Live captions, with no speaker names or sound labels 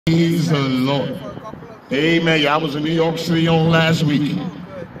Praise the Lord. Amen. I was in New York City on last week,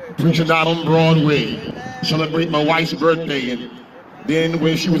 preaching out on Broadway, celebrate my wife's birthday. And then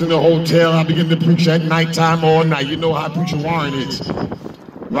when she was in the hotel, I began to preach at nighttime all night. You know how preaching Warren is.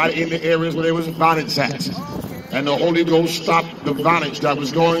 Right in the areas where there was violence at. And the Holy Ghost stopped the violence that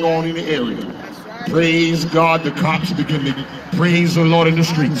was going on in the area. Praise God, the cops begin to praise the Lord in the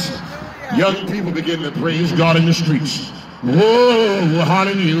streets. Young people begin to praise God in the streets. Whoa,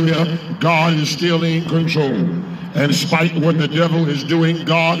 hallelujah. God is still in control. In spite of what the devil is doing,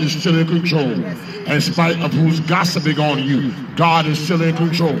 God is still in control. In spite of who's gossiping on you, God is still in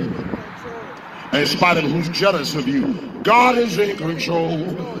control. In spite of who's jealous of you, God is in control.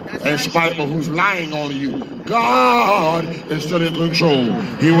 In spite of who's lying on you, God is still in control.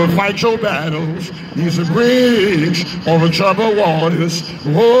 He will fight your battles. He's a bridge over troubled waters.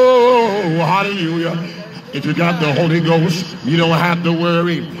 Whoa, hallelujah. If you got the Holy Ghost, you don't have to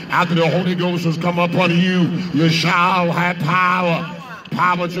worry. After the Holy Ghost has come upon you, you shall have power.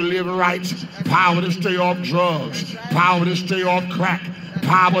 Power to live right. Power to stay off drugs. Power to stay off crack.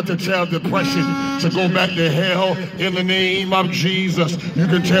 Power to tell depression to go back to hell in the name of Jesus. You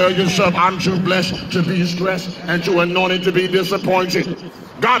can tell yourself, I'm too blessed to be stressed and too anointed to be disappointed.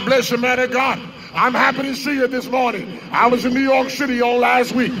 God bless you, man of God. I'm happy to see you this morning. I was in New York City on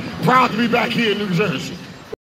last week. Proud to be back here in New Jersey.